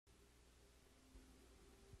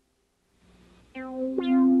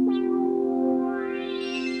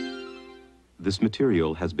This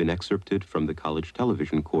material has been excerpted from the college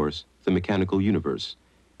television course, The Mechanical Universe,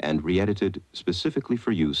 and re-edited specifically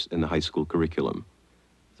for use in the high school curriculum.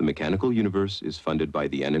 The Mechanical Universe is funded by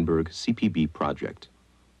the Annenberg CPB project,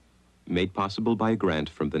 made possible by a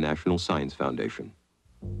grant from the National Science Foundation.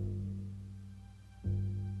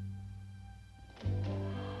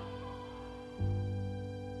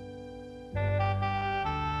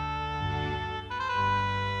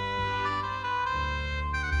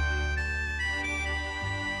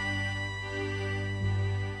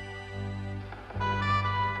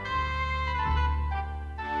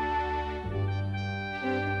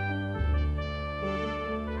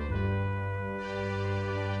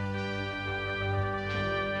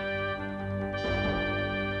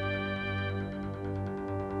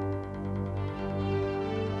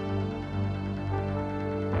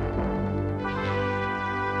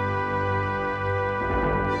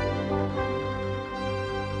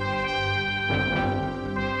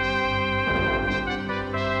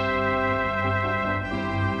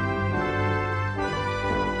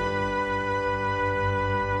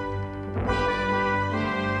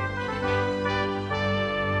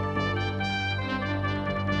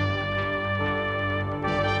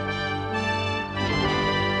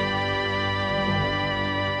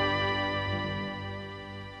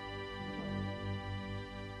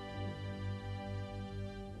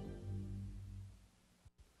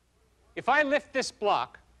 If I lift this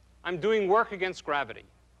block, I'm doing work against gravity.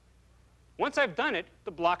 Once I've done it,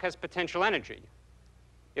 the block has potential energy.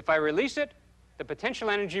 If I release it, the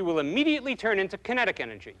potential energy will immediately turn into kinetic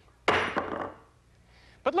energy.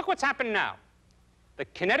 But look what's happened now. The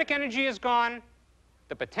kinetic energy is gone,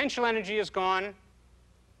 the potential energy is gone,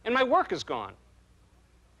 and my work is gone.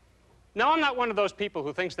 Now, I'm not one of those people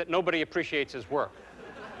who thinks that nobody appreciates his work.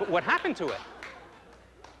 But what happened to it?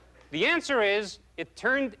 The answer is it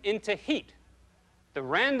turned into heat, the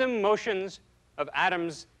random motions of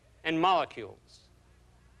atoms and molecules.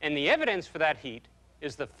 And the evidence for that heat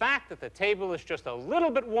is the fact that the table is just a little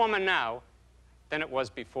bit warmer now than it was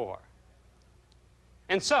before.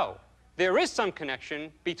 And so there is some connection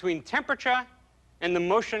between temperature and the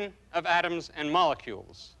motion of atoms and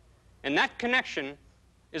molecules. And that connection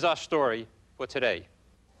is our story for today.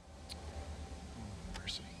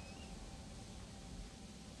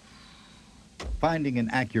 Finding an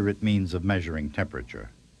accurate means of measuring temperature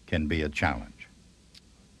can be a challenge.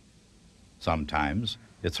 Sometimes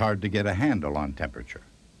it's hard to get a handle on temperature.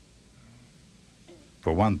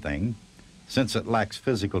 For one thing, since it lacks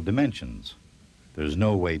physical dimensions, there's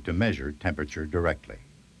no way to measure temperature directly.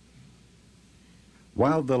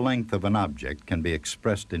 While the length of an object can be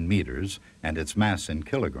expressed in meters and its mass in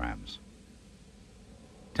kilograms,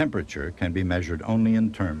 temperature can be measured only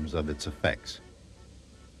in terms of its effects.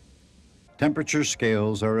 Temperature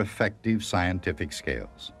scales are effective scientific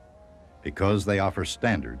scales because they offer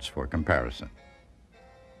standards for comparison.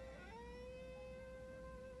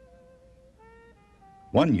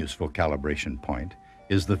 One useful calibration point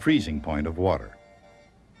is the freezing point of water.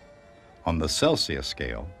 On the Celsius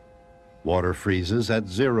scale, water freezes at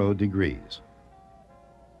 0 degrees.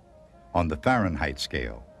 On the Fahrenheit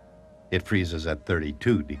scale, it freezes at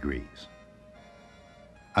 32 degrees.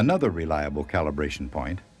 Another reliable calibration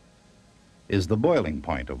point is the boiling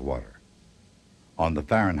point of water. On the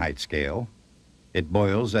Fahrenheit scale, it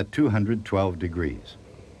boils at 212 degrees,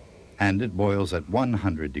 and it boils at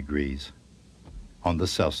 100 degrees on the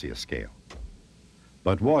Celsius scale.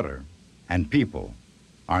 But water and people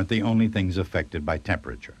aren't the only things affected by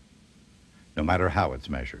temperature, no matter how it's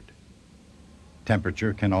measured.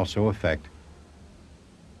 Temperature can also affect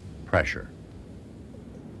pressure.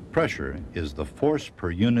 Pressure is the force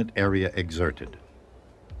per unit area exerted,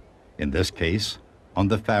 in this case, on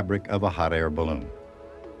the fabric of a hot air balloon.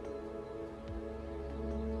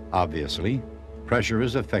 Obviously, pressure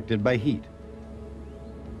is affected by heat.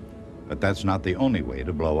 But that's not the only way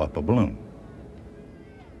to blow up a balloon.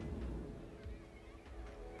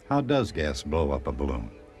 How does gas blow up a balloon?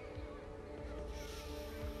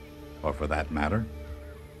 Or for that matter,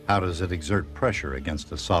 how does it exert pressure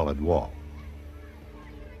against a solid wall?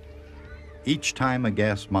 Each time a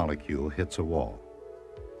gas molecule hits a wall,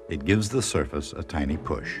 it gives the surface a tiny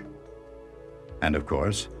push. And of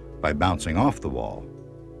course, by bouncing off the wall,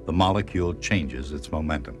 the molecule changes its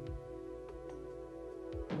momentum.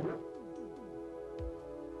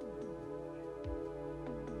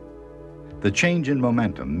 The change in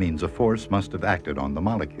momentum means a force must have acted on the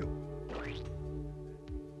molecule.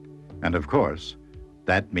 And of course,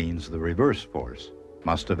 that means the reverse force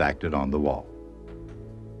must have acted on the wall.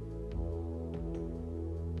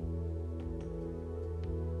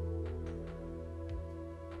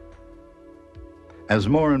 As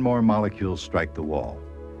more and more molecules strike the wall,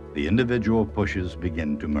 the individual pushes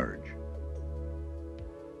begin to merge.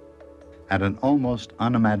 At an almost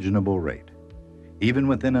unimaginable rate, even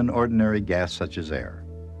within an ordinary gas such as air,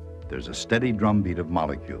 there's a steady drumbeat of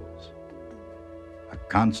molecules, a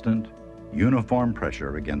constant, uniform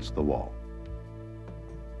pressure against the wall.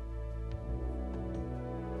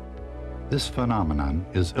 This phenomenon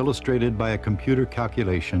is illustrated by a computer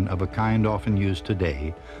calculation of a kind often used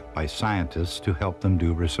today by scientists to help them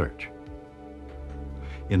do research.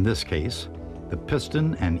 In this case, the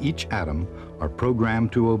piston and each atom are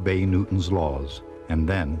programmed to obey Newton's laws and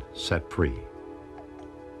then set free.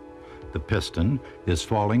 The piston is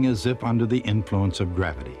falling as if under the influence of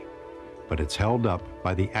gravity, but it's held up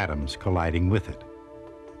by the atoms colliding with it.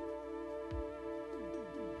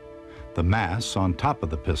 The mass on top of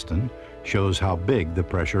the piston shows how big the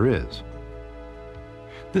pressure is.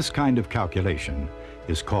 This kind of calculation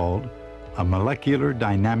is called a molecular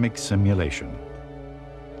dynamic simulation.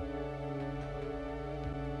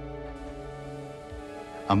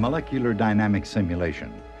 A molecular dynamic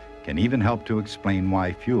simulation can even help to explain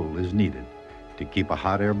why fuel is needed to keep a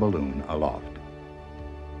hot air balloon aloft.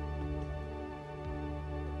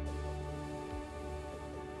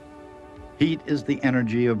 Heat is the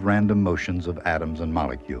energy of random motions of atoms and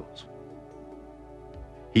molecules.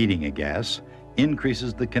 Heating a gas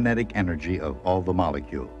increases the kinetic energy of all the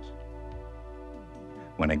molecules.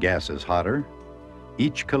 When a gas is hotter,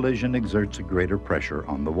 each collision exerts a greater pressure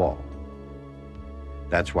on the wall.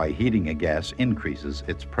 That's why heating a gas increases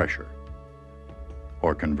its pressure.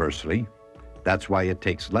 Or conversely, that's why it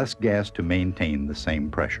takes less gas to maintain the same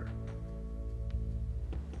pressure.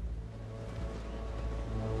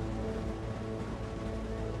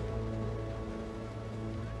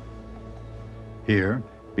 Here,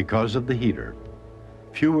 because of the heater,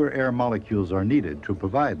 fewer air molecules are needed to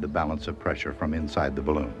provide the balance of pressure from inside the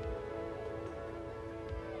balloon.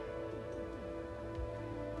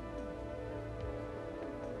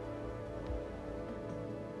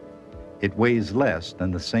 It weighs less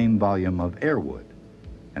than the same volume of air would,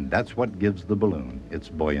 and that's what gives the balloon its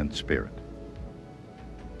buoyant spirit.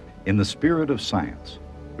 In the spirit of science,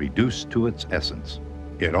 reduced to its essence,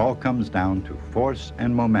 it all comes down to force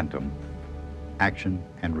and momentum, action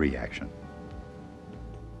and reaction.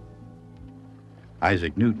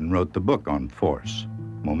 Isaac Newton wrote the book on force,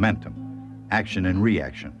 momentum, action and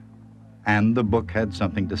reaction, and the book had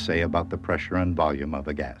something to say about the pressure and volume of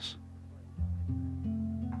a gas.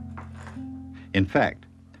 In fact,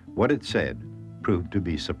 what it said proved to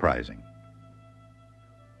be surprising,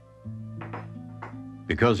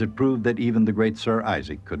 because it proved that even the great Sir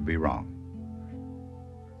Isaac could be wrong.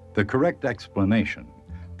 The correct explanation,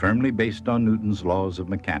 firmly based on Newton's laws of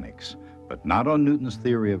mechanics, but not on Newton's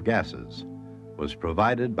theory of gases, was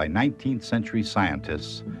provided by 19th century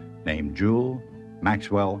scientists named Joule,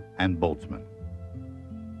 Maxwell, and Boltzmann.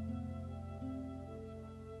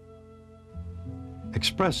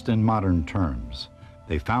 Expressed in modern terms,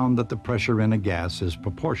 they found that the pressure in a gas is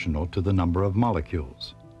proportional to the number of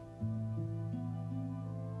molecules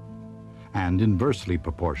and inversely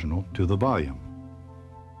proportional to the volume.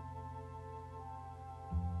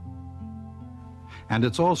 And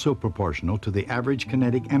it's also proportional to the average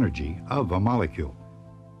kinetic energy of a molecule.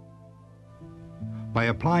 By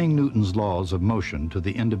applying Newton's laws of motion to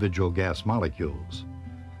the individual gas molecules,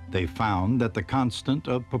 they found that the constant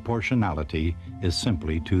of proportionality is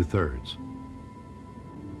simply 2/3.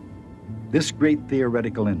 This great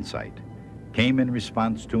theoretical insight came in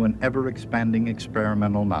response to an ever-expanding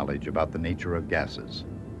experimental knowledge about the nature of gases.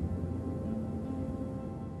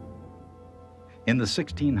 In the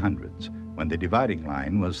 1600s, when the dividing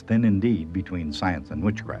line was thin indeed between science and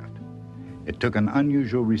witchcraft, it took an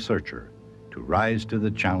unusual researcher to rise to the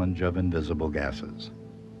challenge of invisible gases.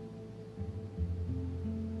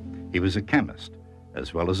 He was a chemist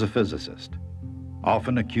as well as a physicist,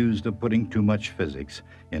 often accused of putting too much physics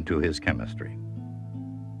into his chemistry.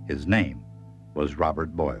 His name was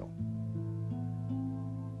Robert Boyle.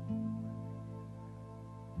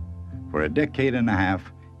 For a decade and a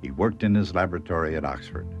half, he worked in his laboratory at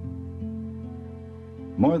Oxford.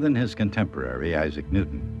 More than his contemporary, Isaac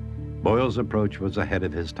Newton, Boyle's approach was ahead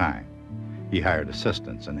of his time. He hired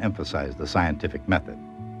assistants and emphasized the scientific method.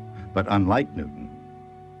 But unlike Newton,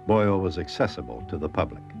 Boyle was accessible to the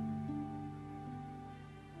public.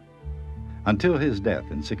 Until his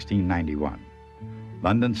death in 1691,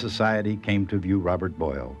 London society came to view Robert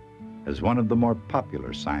Boyle as one of the more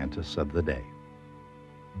popular scientists of the day.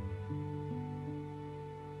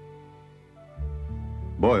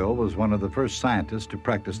 Boyle was one of the first scientists to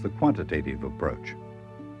practice the quantitative approach.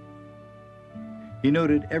 He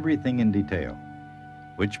noted everything in detail,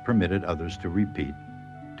 which permitted others to repeat,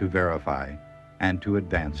 to verify, and to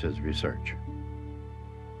advance his research.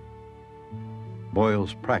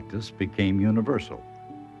 Boyle's practice became universal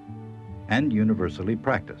and universally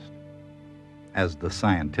practiced as the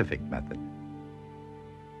scientific method.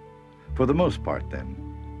 For the most part, then,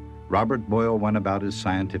 Robert Boyle went about his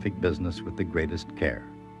scientific business with the greatest care.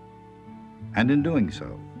 And in doing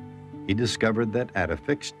so, he discovered that at a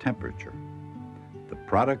fixed temperature, the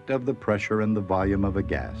product of the pressure and the volume of a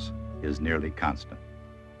gas is nearly constant.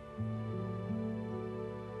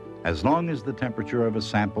 As long as the temperature of a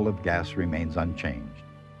sample of gas remains unchanged,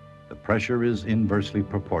 the pressure is inversely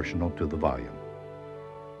proportional to the volume.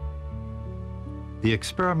 The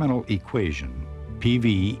experimental equation,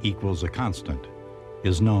 PV equals a constant,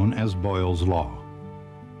 is known as Boyle's law.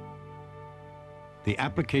 The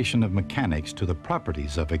application of mechanics to the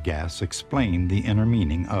properties of a gas explain the inner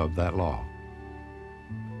meaning of that law.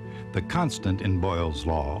 The constant in Boyle's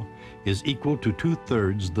law is equal to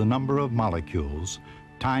 2/3 the number of molecules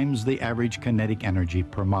times the average kinetic energy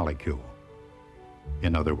per molecule.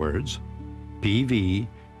 In other words, PV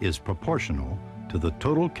is proportional to the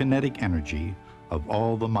total kinetic energy of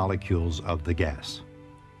all the molecules of the gas.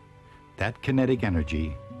 That kinetic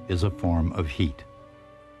energy is a form of heat.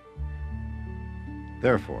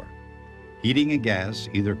 Therefore, heating a gas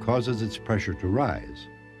either causes its pressure to rise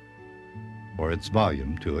or its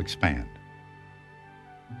volume to expand.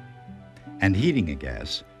 And heating a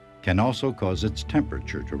gas can also cause its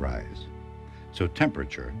temperature to rise. So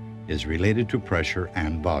temperature is related to pressure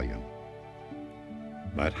and volume.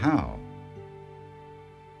 But how?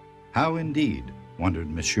 How indeed, wondered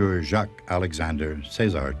Monsieur Jacques-Alexandre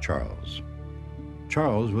César Charles.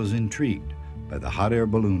 Charles was intrigued by the hot air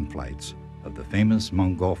balloon flights of the famous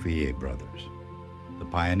Montgolfier brothers, the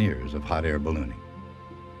pioneers of hot air ballooning.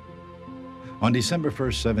 On December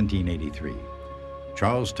 1st, 1783,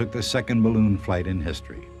 Charles took the second balloon flight in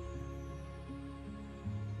history.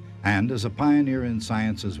 And as a pioneer in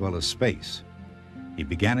science as well as space, he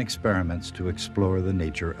began experiments to explore the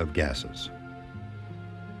nature of gases.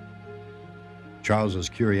 Charles's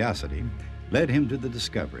curiosity led him to the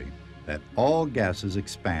discovery that all gases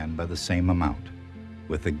expand by the same amount,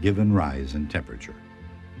 with a given rise in temperature.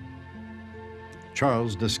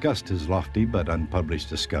 Charles discussed his lofty but unpublished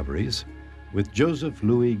discoveries with Joseph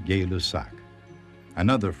Louis Gay-Lussac,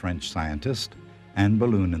 another French scientist and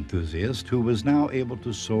balloon enthusiast who was now able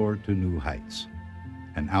to soar to new heights,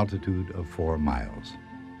 an altitude of 4 miles.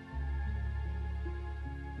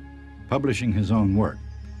 Publishing his own work,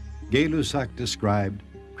 Gay-Lussac described,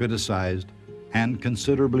 criticized, and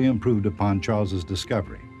considerably improved upon Charles's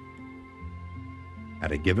discovery.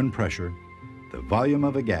 At a given pressure, the volume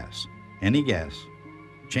of a gas, any gas,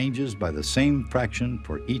 changes by the same fraction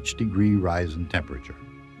for each degree rise in temperature.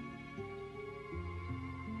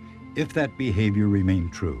 If that behavior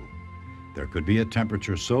remained true, there could be a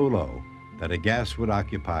temperature so low that a gas would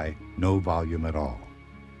occupy no volume at all.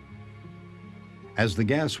 As the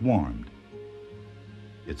gas warmed,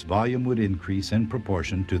 its volume would increase in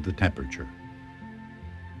proportion to the temperature.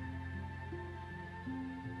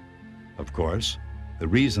 Of course, the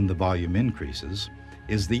reason the volume increases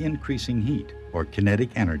is the increasing heat or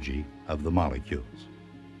kinetic energy of the molecules.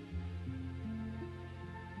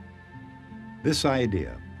 This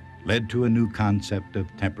idea led to a new concept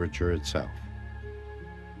of temperature itself.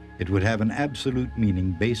 It would have an absolute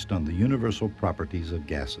meaning based on the universal properties of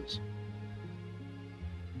gases.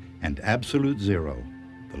 And absolute zero,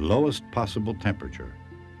 the lowest possible temperature,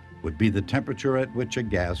 would be the temperature at which a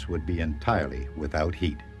gas would be entirely without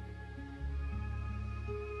heat.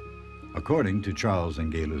 According to Charles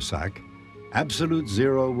and Gay-Lussac, absolute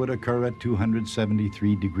zero would occur at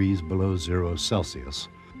 273 degrees below 0 Celsius,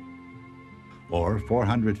 or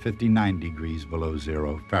 459 degrees below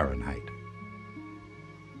 0 Fahrenheit.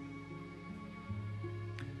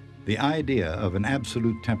 The idea of an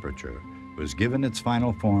absolute temperature was given its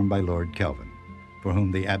final form by Lord Kelvin, for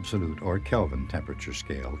whom the absolute or Kelvin temperature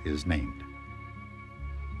scale is named.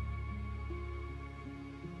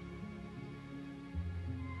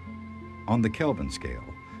 On the Kelvin scale,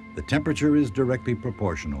 the temperature is directly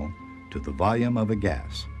proportional to the volume of a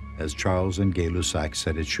gas, as Charles and Gay-Lussac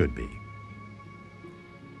said it should be.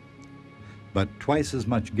 But twice as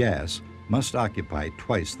much gas must occupy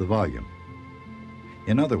twice the volume.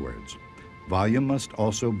 In other words, volume must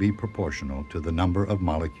also be proportional to the number of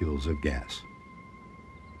molecules of gas.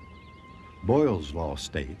 Boyle's law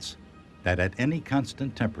states that at any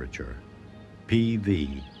constant temperature,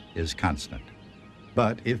 PV is constant.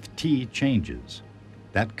 But if T changes,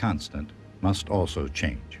 that constant must also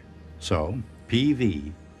change. So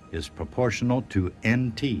PV is proportional to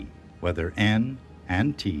NT, whether N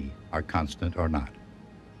and T are constant or not.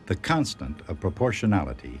 The constant of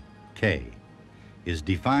proportionality, K, is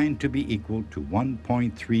defined to be equal to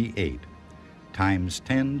 1.38 times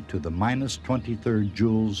 10 to the minus 23rd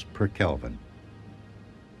joules per Kelvin.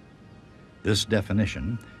 This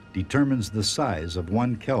definition determines the size of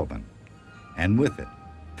 1 Kelvin, and with it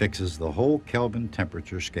fixes the whole Kelvin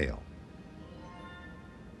temperature scale.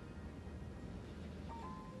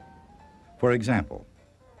 For example,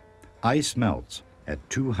 ice melts at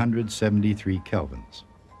 273 kelvins.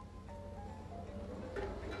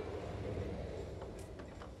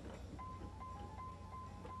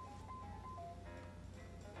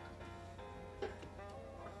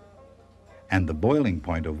 And the boiling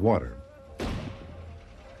point of water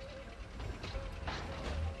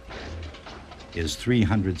is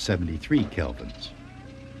 373 kelvins.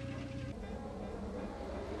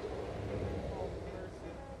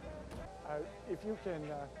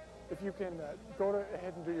 If you can go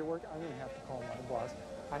ahead and do your work, I'm going to have to call my boss.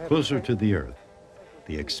 Closer to the Earth,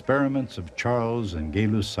 the experiments of Charles and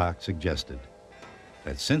Gay-Lussac suggested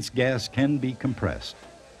that since gas can be compressed,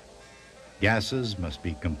 gases must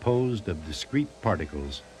be composed of discrete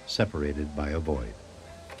particles separated by a void.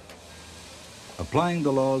 Applying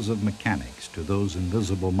the laws of mechanics to those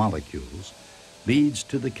invisible molecules leads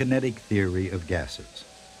to the kinetic theory of gases,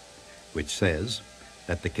 which says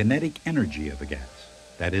that the kinetic energy of a gas,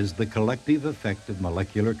 that is, the collective effect of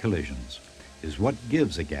molecular collisions, is what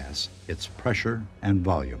gives a gas its pressure and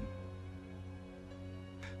volume.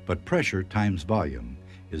 But pressure times volume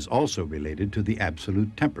is also related to the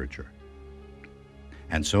absolute temperature.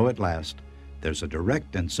 And so at last, there's a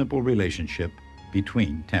direct and simple relationship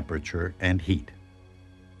between temperature and heat.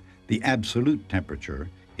 The absolute temperature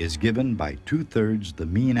is given by 2/3 the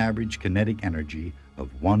mean average kinetic energy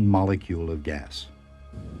of one molecule of gas.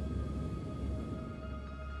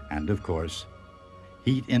 And of course,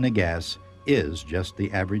 heat in a gas is just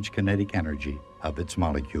the average kinetic energy of its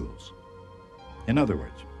molecules. In other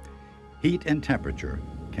words, heat and temperature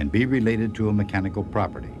can be related to a mechanical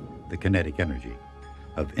property, the kinetic energy,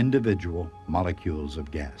 of individual molecules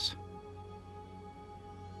of gas.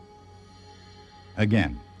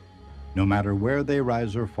 Again, no matter where they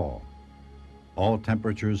rise or fall, all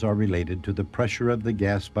temperatures are related to the pressure of the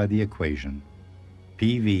gas by the equation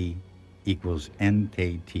PV equals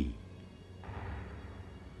nKT.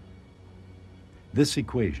 This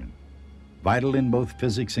equation, vital in both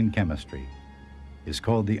physics and chemistry, is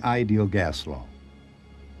called the ideal gas law.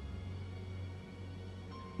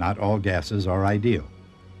 Not all gases are ideal,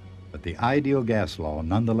 but the ideal gas law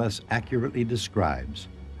nonetheless accurately describes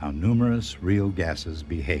how numerous real gases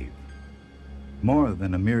behave. More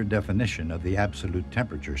than a mere definition of the absolute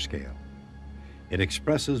temperature scale, it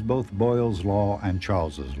expresses both Boyle's law and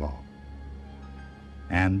Charles's law,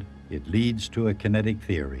 and it leads to a kinetic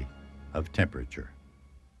theory of temperature.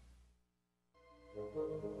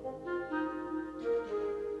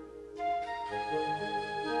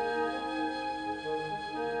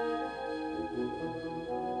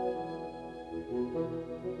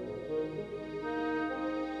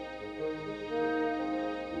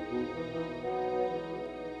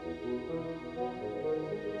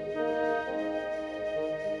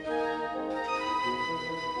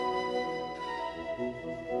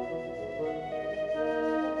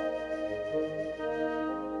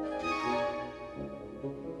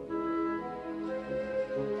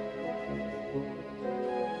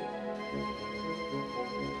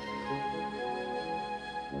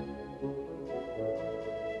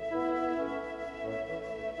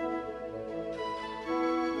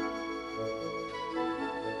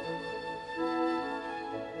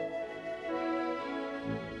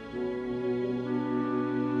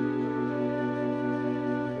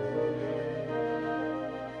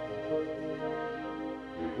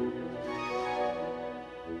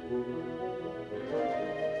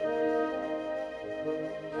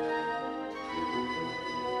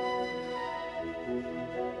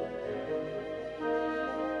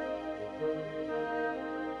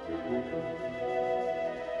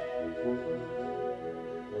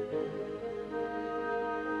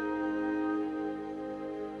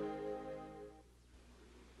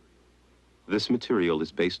 This material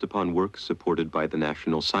is based upon work supported by the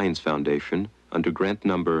National Science Foundation under grant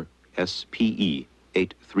number SPE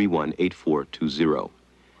 8318420.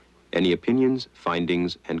 Any opinions,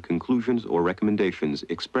 findings, and conclusions or recommendations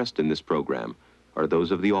expressed in this program are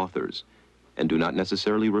those of the authors and do not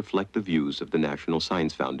necessarily reflect the views of the National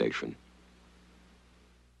Science Foundation.